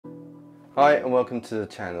Hi and welcome to the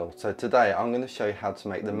channel. So today I'm going to show you how to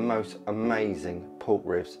make the most amazing pork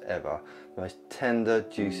ribs ever. The most tender,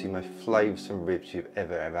 juicy, most flavoursome ribs you've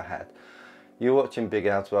ever had. You're watching Big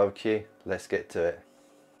Al's BBQ, let's get to it.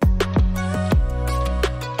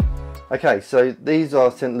 Okay, so these are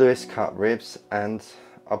St. Louis cut ribs, and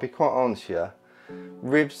I'll be quite honest here,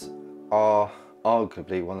 ribs are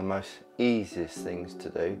arguably one of the most easiest things to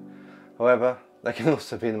do. However, they can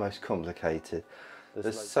also be the most complicated.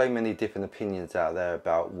 There's so many different opinions out there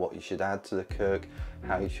about what you should add to the cook,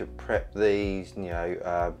 how you should prep these, you know,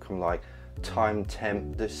 kind of like time,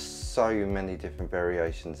 temp. There's so many different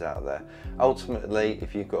variations out there. Ultimately,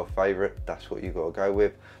 if you've got a favourite, that's what you've got to go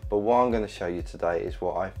with. But what I'm going to show you today is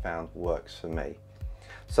what I found works for me.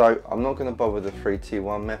 So I'm not going to bother with the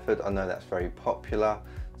 3-2-1 method. I know that's very popular.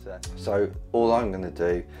 So all I'm going to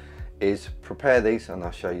do is prepare these, and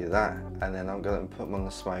I'll show you that, and then I'm going to put them on the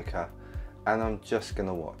smoker. And I'm just going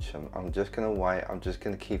to watch them. I'm just going to wait. I'm just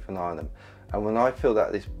going to keep an eye on them. And when I feel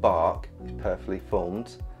that this bark is perfectly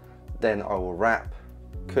formed, then I will wrap,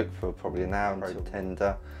 cook for probably an hour until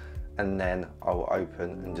tender, and then I will open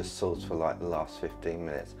and just sauce for like the last 15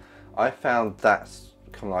 minutes. I found that's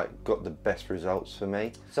kind of like got the best results for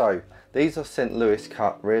me. So these are St. Louis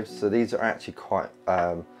cut ribs. So these are actually quite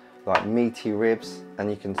like meaty ribs, and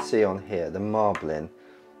you can see on here the marbling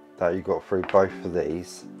that you got through both of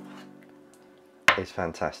these is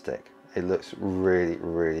fantastic. It looks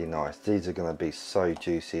really nice. These are going to be so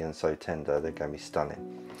juicy and so tender, they're going to be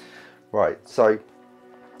stunning. Right, so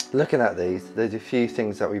looking at these, there's a few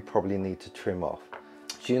things that we probably need to trim off.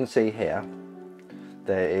 As you can see here,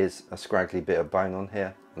 there is a scraggly bit of bone on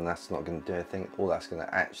here, and that's not going to do anything. All that's going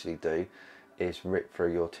to actually do is rip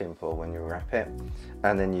through your tin foil when you wrap it.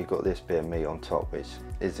 And then you've got this bit of meat on top, which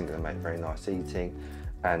isn't going to make very nice eating.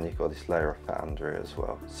 And you've got this layer of fat under it as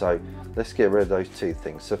well. So let's get rid of those two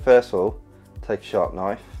things. So first of all, take a sharp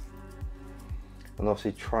knife, and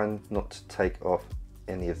obviously try not to take off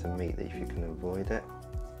any of the meat if you can avoid it.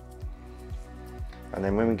 And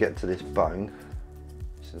then when we get to this bone,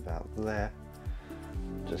 which is about there,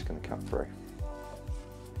 I'm just going to cut through.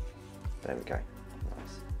 There we go.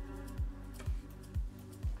 Nice.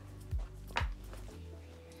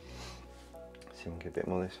 See if we can get a bit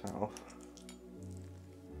more of this fat off.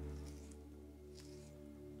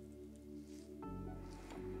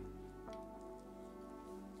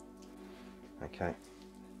 Okay,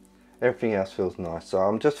 everything else feels nice, so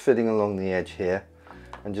I'm just fiddling along the edge here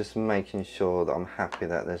and just making sure that I'm happy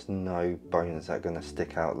that there's no bones that are going to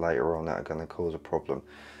stick out later on that are going to cause a problem.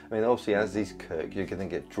 I mean, obviously as these cook, you're going to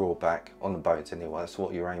get drawback on the bones anyway. That's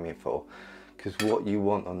what you're aiming for, because what you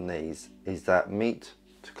want on these is that meat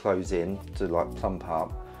to close in, to like plump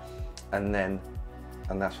up, and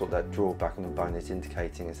that's what that drawback on the bone is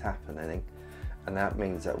indicating is happening. And that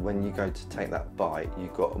means that when you go to take that bite,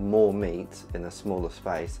 you've got more meat in a smaller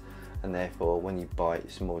space, and therefore when you bite,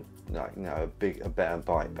 it's more like, you know, a better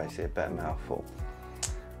bite, basically a better mouthful.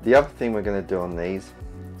 The other thing we're going to do on these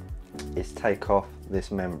is take off this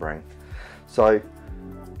membrane. So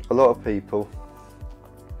a lot of people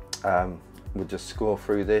would just score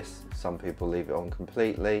through this. Some people leave it on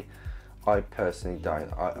completely. I personally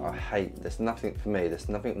don't. I hate. There's nothing for me. There's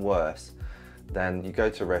nothing worse than you go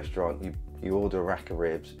to a restaurant, you order a rack of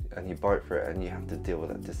ribs and you bite for it and you have to deal with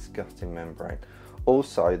that disgusting membrane.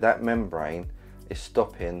 Also, that membrane is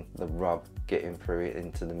stopping the rub getting through it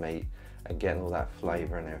into the meat and getting all that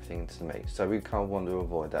flavour and everything into the meat. So we kind of want to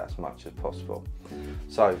avoid that as much as possible.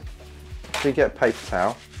 So if we get a paper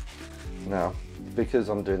towel, now because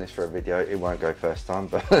I'm doing this for a video, it won't go first time,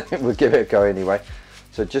 but we'll give it a go anyway.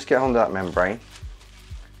 So just get onto that membrane.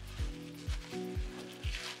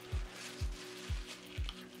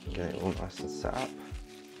 Get it all nice and set up,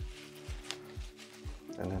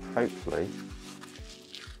 and then hopefully,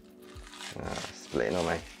 splitting on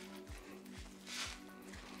me.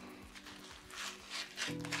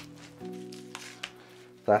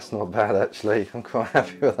 That's not bad actually, I'm quite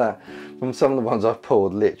happy with that. From some of the ones I've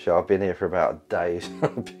pulled, literally I've been here for about a day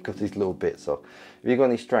trying to pick up these little bits off. If you've got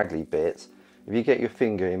any straggly bits, if you get your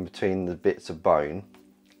finger in between the bits of bone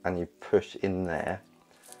and you push in there,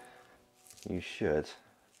 you should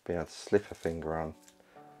be able to slip a finger on,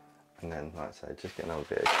 and then, like I say, just get another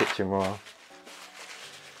bit of kitchen roll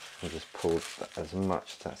and just pull as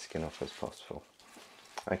much of that skin off as possible.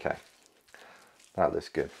 Okay, that looks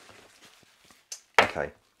good. Okay,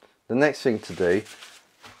 the next thing to do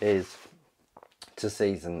is to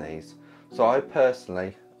season these. So I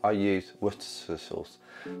personally, I use Worcestershire sauce,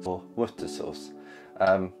 or Worcester sauce.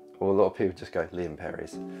 Or a lot of people just go Liam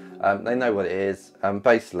Perry's. They know what it is.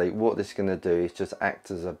 Basically what this is going to do is just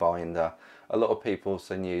act as a binder. A lot of people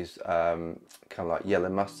also use kind of like yellow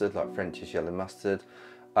mustard, like French's yellow mustard.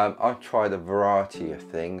 I've tried a variety of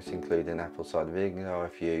things, including apple cider vinegar.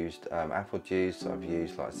 I've used apple juice. I've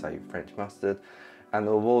used, like I say, French mustard, and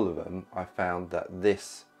of all of them, I found that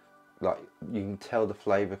this, like, you can tell the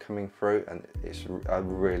flavour coming through, and it's a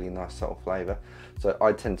really nice subtle flavour. So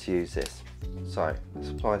I tend to use this. So let's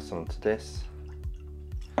apply some to this.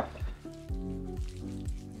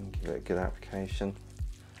 Give it a good application.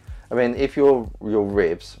 I mean, if your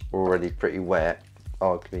ribs are already pretty wet,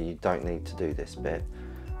 arguably you don't need to do this bit.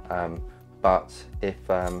 But if,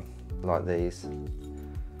 like these,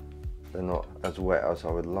 they're not as wet as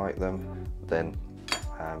I would like them, then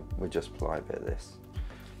we just apply a bit of this.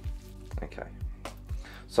 Okay.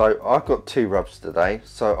 So I've got 2 rubs today.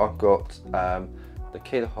 So I've got the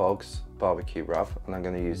Kid Hogs BBQ Rub, and I'm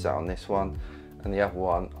going to use that on this one. And the other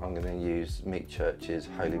one, I'm going to use Meat Church's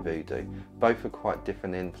Holy Voodoo. Both are quite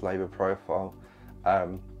different in flavour profile.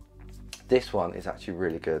 This one is actually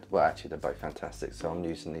really good. Well, actually they're both fantastic, so I'm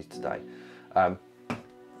using these today.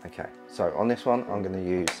 Okay, so on this one, I'm going to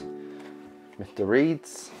use Mr.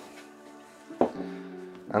 Reed's.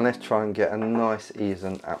 And let's try and get a nice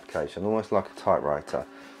even application, almost like a typewriter.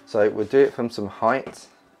 So we'll do it from some height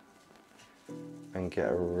and get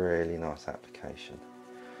a really nice application.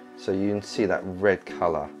 So you can see that red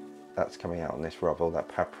colour that's coming out on this rub, all that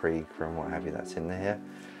paprika and what have you that's in there.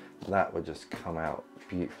 That will just come out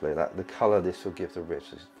beautifully. The colour this will give the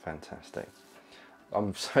ribs is fantastic.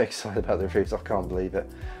 I'm so excited about the ribs, I can't believe it.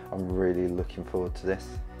 I'm really looking forward to this.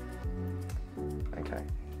 Okay,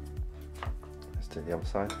 let's do the other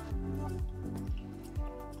side.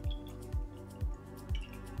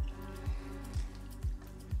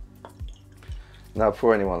 Now,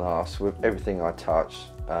 before anyone asks, with everything I touch,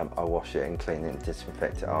 I wash it and clean it and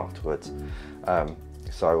disinfect it afterwards.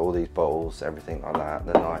 So all these bowls, everything like that,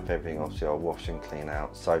 the knife, everything, obviously I'll wash and clean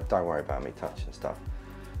out. So don't worry about me touching stuff.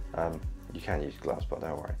 You can use gloves, but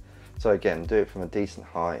don't worry. So again, do it from a decent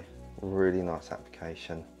height, really nice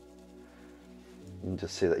application. You can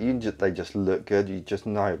just see that they just look good. You just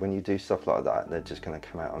know when you do stuff like that, they're just going to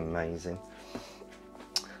come out amazing.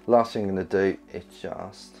 Last thing I'm going to do is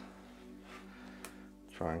just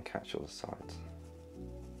try and catch all the sides.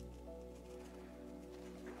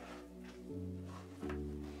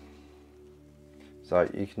 So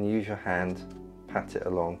you can use your hand, pat it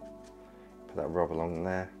along, put that rub along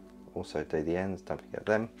there. Also do the ends, don't forget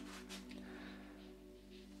them.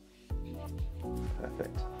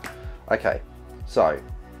 Perfect. Okay, so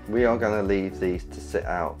we are going to leave these to sit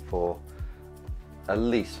out for at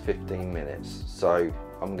least 15 minutes. So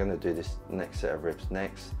I'm going to do this next set of ribs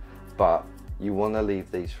next, but you want to leave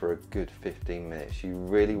these for a good 15 minutes. You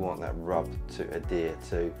really want that rub to adhere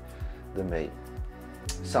to the meat.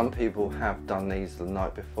 Some people have done these the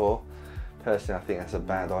night before. Personally, I think that's a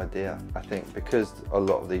bad idea. I think because a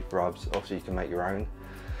lot of these rubs, obviously you can make your own,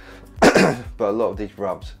 but a lot of these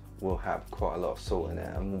rubs will have quite a lot of salt in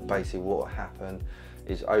it, and basically what will happen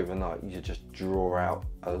is overnight you just draw out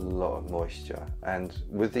a lot of moisture. And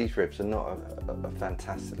with these ribs, they're not a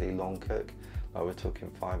fantastically long cook, like we're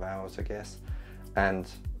talking 5 hours I guess. And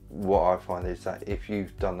what I find is that if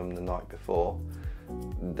you've done them the night before,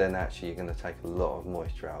 then actually you're going to take a lot of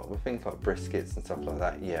moisture out. With things like briskets and stuff like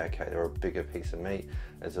that, yeah, okay, they're a bigger piece of meat,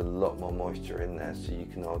 there's a lot more moisture in there, so you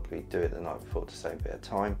can arguably do it the night before to save a bit of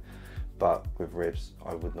time. But with ribs,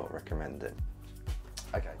 I would not recommend it.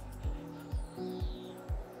 Okay.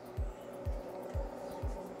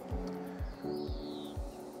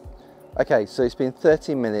 Okay, so it's been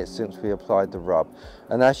 30 minutes since we applied the rub,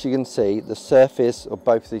 and as you can see, the surface of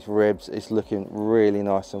both of these ribs is looking really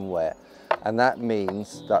nice and wet, and that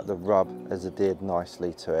means that the rub has adhered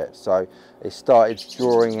nicely to it. So it started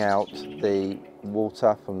drawing out the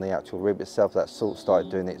water from the actual rib itself. That salt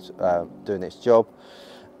started doing its job,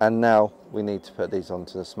 and now we need to put these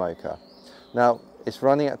onto the smoker. Now it's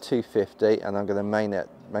running at 250, and I'm going to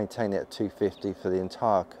maintain it at 250 for the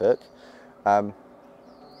entire cook.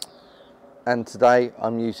 And today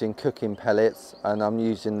I'm using cooking pellets, and I'm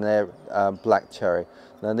using their black cherry.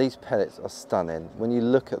 Now these pellets are stunning. When you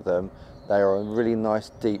look at them, they are a really nice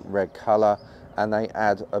deep red colour, and they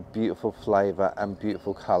add a beautiful flavour and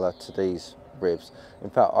beautiful colour to these ribs. In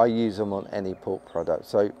fact, I use them on any pork product.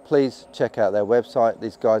 So please check out their website.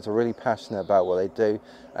 These guys are really passionate about what they do,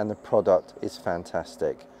 and the product is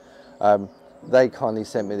fantastic. They kindly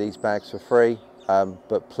sent me these bags for free,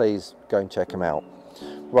 but please go and check them out.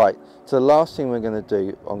 Right, so the last thing we're going to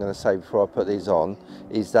do, I'm going to say before I put these on,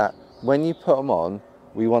 is that when you put them on,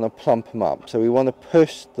 we want to plump them up. So we want to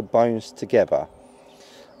push the bones together.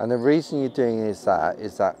 And the reason you're doing is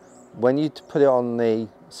that when you put it on the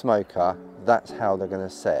smoker, that's how they're going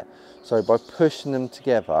to set. So by pushing them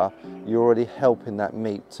together, you're already helping that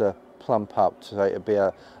meat to plump up, so it'll be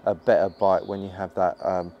a better bite when you have that,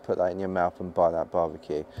 put that in your mouth and buy that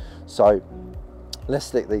barbecue. So let's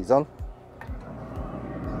stick these on.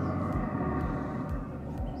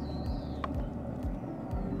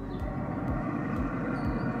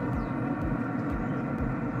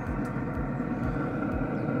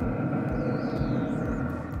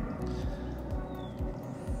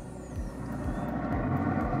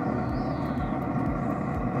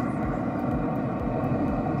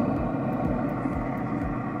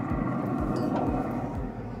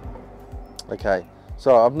 Okay,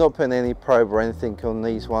 so I've not put any probe or anything on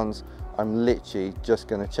these ones. I'm literally just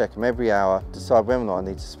going to check them every hour, decide whether or not I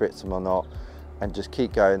need to spritz them or not, and just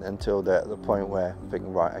keep going until they're at the point where I'm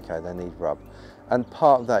thinking, right, okay, they need rub. And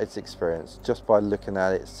part of that is experience. Just by looking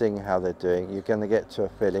at it, seeing how they're doing, you're going to get to a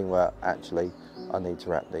feeling where actually I need to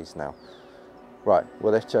wrap these now. Right,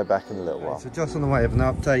 well, let's check back in a little while. So just on the way of an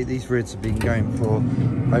update, these ribs have been going for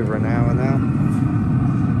over an hour now.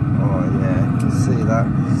 Oh yeah, you can see that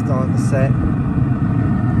starting to set.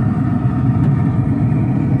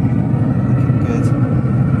 Looking good.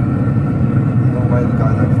 Long way to go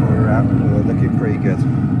though before we're out. We're looking pretty good.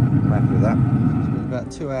 I'm happy with that. It's been about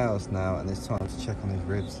 2 hours now, and it's time to check on these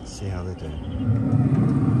ribs and see how they're doing.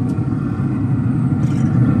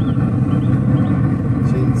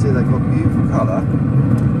 So you can see they've got beautiful colour,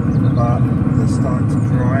 but they're starting to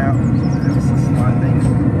dry out ever so slightly.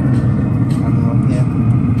 And on here,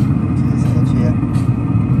 to this edge here,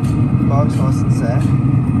 bark's nice and set,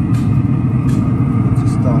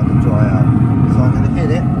 just starting to dry out. So I'm going to hit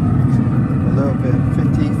it a little bit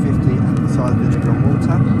 50-50 inside vinegar and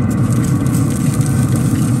water.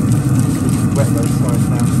 Just wet those sides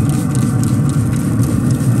now.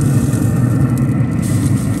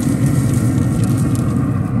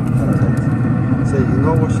 Perfect. So you're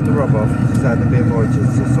not washing the rub off, you just add a bit of moisture to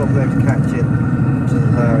sort of let it catch it, to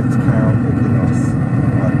allow it to carry on cooking nice.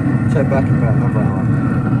 Right, check back in about another hour.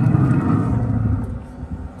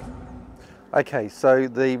 Okay, so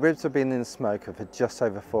the ribs have been in the smoker for just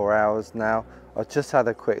over 4 hours now. I've just had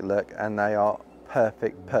a quick look and they are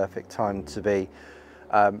perfect time to be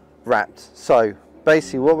wrapped. So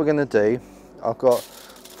basically what we're going to do, I've got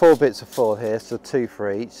 4 bits of foil here, so 2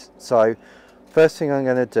 for each. So first thing I'm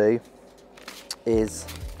going to do is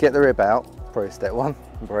get the rib out. Probably step 1,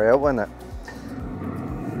 very helpful, isn't it?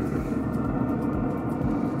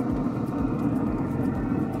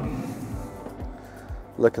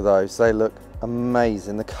 Look at those, they look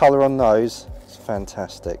amazing. The colour on those is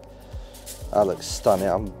fantastic. That looks stunning.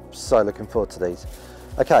 I'm so looking forward to these.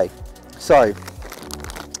 Okay, so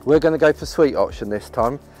we're going to go for sweet option this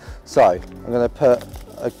time. So I'm going to put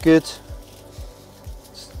a good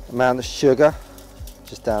amount of sugar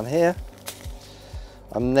just down here.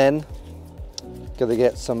 I'm then going to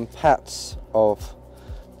get some pats of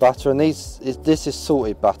butter, and this is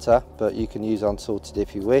salted butter, but you can use unsalted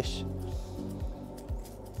if you wish.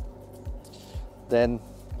 Then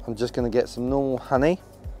I'm just going to get some normal honey.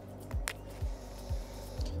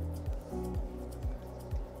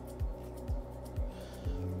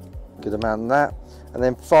 Good amount of that. And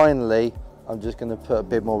then finally, I'm just going to put a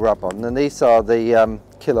bit more rub on. And these are the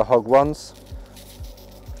Killer Hog ones.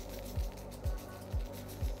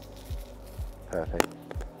 Perfect.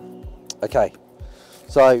 Okay,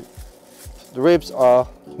 so the ribs are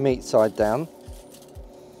meat side down.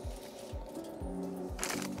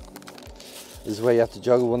 This is where you have to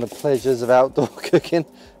juggle one of the pleasures of outdoor cooking,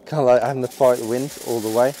 kind of like having to fight the wind all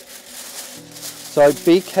the way. So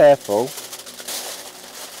be careful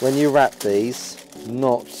when you wrap these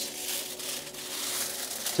not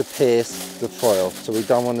to pierce the foil. So we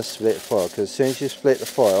don't want to split foil, because as soon as you split the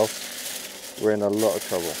foil, we're in a lot of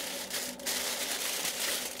trouble.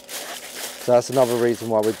 So that's another reason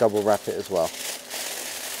why we double wrap it as well.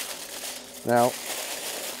 Now,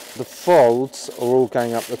 the folds are all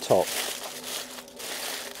going up the top.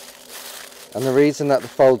 And the reason that the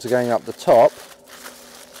folds are going up the top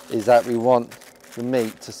is that we want the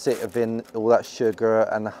meat to sit within all that sugar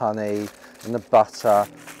and the honey and the butter.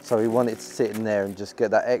 So we want it to sit in there and just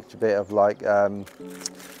get that extra bit of like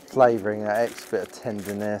flavouring, that extra bit of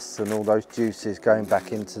tenderness and all those juices going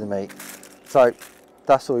back into the meat. So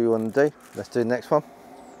that's all you want to do. Let's do the next one.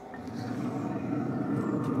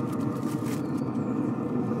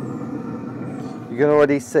 You can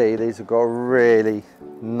already see these have got a really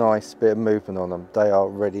nice bit of movement on them. They are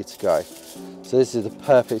ready to go. So this is the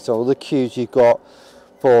perfect, so all the cues you've got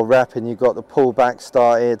for wrapping, you've got the pull back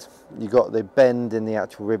started, you've got the bend in the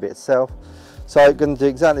actual rib itself. So I'm going to do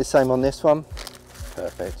exactly the same on this one.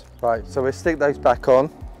 Perfect. Right, so we'll stick those back on.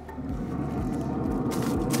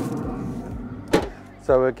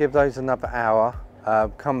 So we'll give those another hour,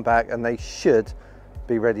 come back, and they should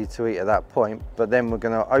be ready to eat at that point. But then we're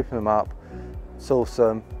going to open them up, sauce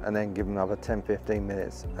them, and then give them another 10-15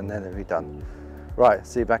 minutes, and then they'll be done. Right,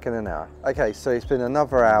 see you back in an hour. Okay, so it's been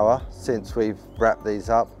another hour since we've wrapped these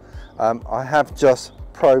up. I have just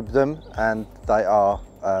probed them and they are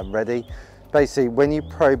ready. Basically, when you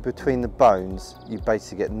probe between the bones, you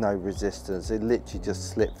basically get no resistance. It literally just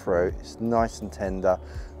slips through. It's nice and tender,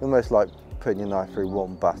 almost like putting your knife through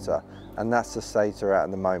warm butter. And that's the stage they're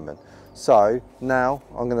at the moment. So now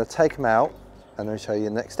I'm going to take them out and I'll show you the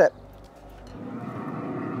next step.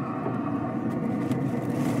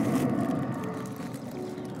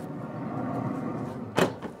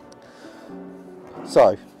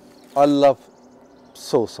 So I love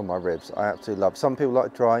sauce on my ribs. I absolutely love. Some people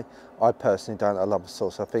like dry. I personally don't. I love the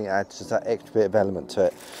sauce. I think it adds just that extra bit of element to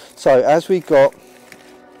it. So as we got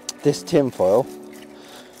this tin foil,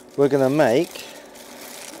 we're going to make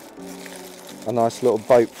a nice little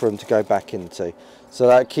boat for them to go back into. So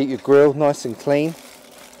that'll keep your grill nice and clean.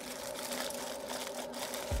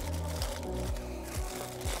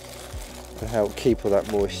 And help keep all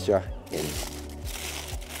that moisture in.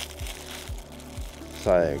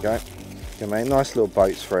 So there you go. You can make nice little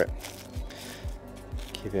boats for it.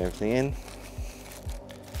 Keep everything in.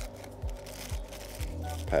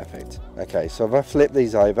 Perfect. Okay, so if I flip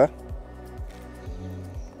these over,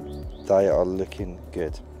 they are looking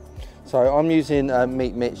good. So I'm using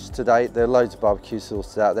Meat Mitch today. There are loads of barbecue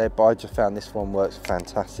sauces out there, but I just found this one works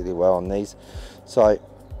fantastically well on these. So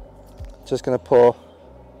just going to pour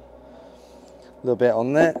a little bit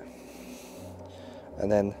on there,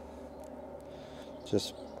 and then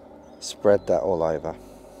just spread that all over.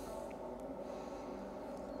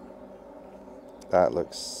 That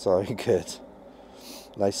looks so good.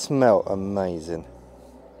 They smell amazing.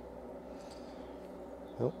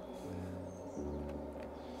 Oh.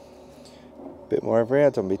 Bit more over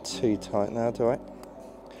here. Don't be too tight now, do I?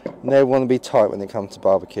 Never want to be tight when it comes to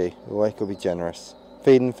barbecue. The way could be generous.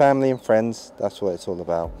 Feeding family and friends, that's what it's all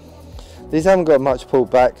about. These haven't got much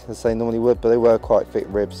pulled back as they normally would, but they were quite thick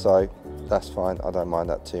ribs, so that's fine. I don't mind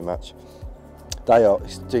that too much. They are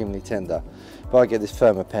extremely tender. If I get this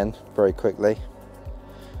firmer pen very quickly,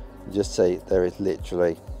 you just see there is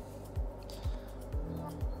literally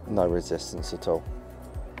no resistance at all.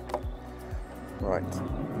 Right,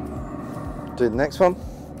 do the next one.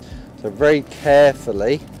 So very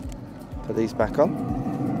carefully put these back on.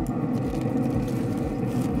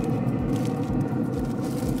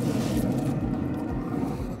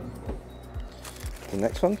 The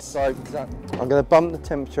next one. So I'm going to bump the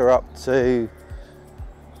temperature up to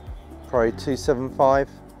probably 275.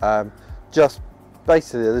 Just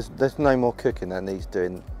basically, there's no more cooking that needs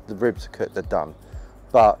doing. The ribs are cooked, they're done.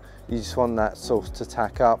 But you just want that sauce to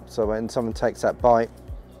tack up, so when someone takes that bite,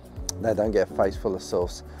 they don't get a face full of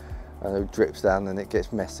sauce and it drips down and it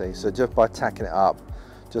gets messy. So just by tacking it up,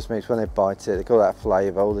 just means when they bite it, they got that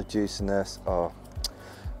flavour, all the juiciness. Oh,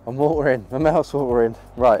 I'm watering, my mouth's watering.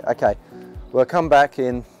 Right, okay, we'll come back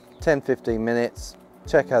in 10-15 minutes,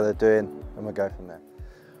 check how they're doing, and we'll go from there.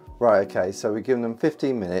 Right, okay, so we've given them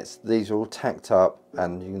 15 minutes. These are all tacked up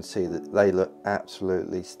and you can see that they look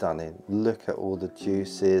absolutely stunning. Look at all the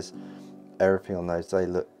juices, everything on those. They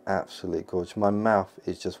look absolutely gorgeous. My mouth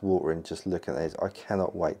is just watering just looking at these. I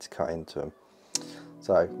cannot wait to cut into them.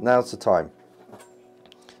 So now's the time.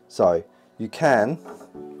 So you can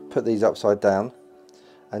put these upside down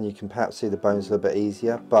and you can perhaps see the bones a little bit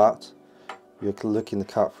easier, but you're looking to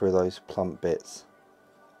cut through those plump bits.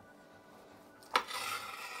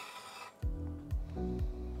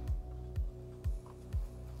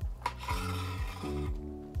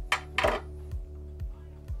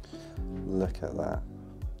 Look at that.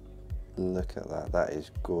 Look at that. That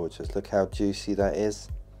is gorgeous. Look how juicy that is.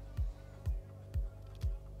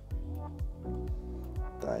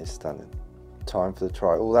 That is stunning. Time for the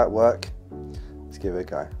try. All that work. Let's give it a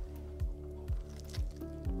go.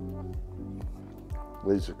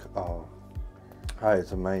 Oh, that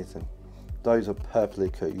is amazing. Those are perfectly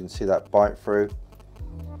cooked. You can see that bite through.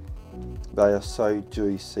 They are so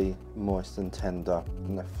juicy, moist and tender,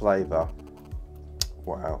 and the flavour.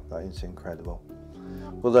 Wow, that is incredible.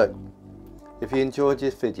 Well look, if you enjoyed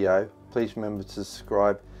this video, please remember to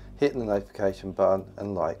subscribe, hit the notification button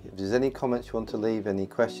and like. If there's any comments you want to leave, any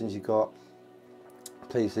questions you got,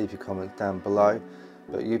 please leave your comments down below.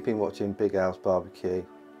 But you've been watching Big Al's Barbecue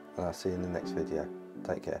and I'll see you in the next video.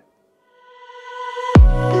 Take care.